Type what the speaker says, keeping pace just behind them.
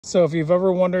So if you've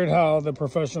ever wondered how the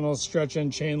professionals stretch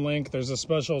in chain link, there's a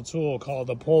special tool called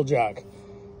the pull jack.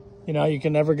 You know, you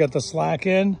can never get the slack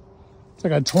in. It's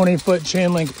like a 20-foot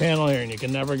chain link panel here, and you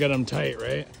can never get them tight,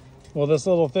 right? Well, this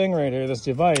little thing right here, this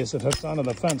device, it hooks onto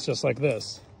the fence just like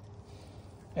this.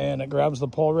 And it grabs the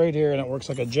pole right here, and it works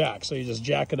like a jack. So you just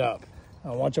jack it up.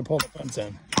 Now watch it pull the fence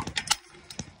in.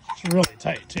 It's really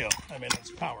tight too. I mean,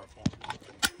 it's powerful.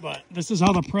 But this is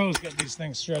how the pros get these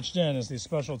things stretched in, is these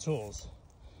special tools.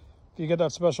 If you get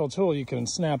that special tool, you can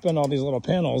snap in all these little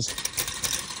panels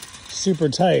super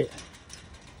tight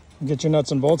and get your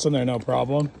nuts and bolts in there, no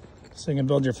problem. So you can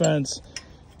build your fence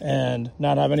and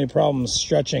not have any problems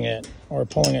stretching it or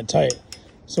pulling it tight.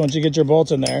 So once you get your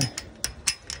bolts in there,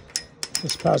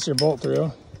 just pass your bolt through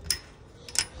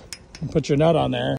and put your nut on there.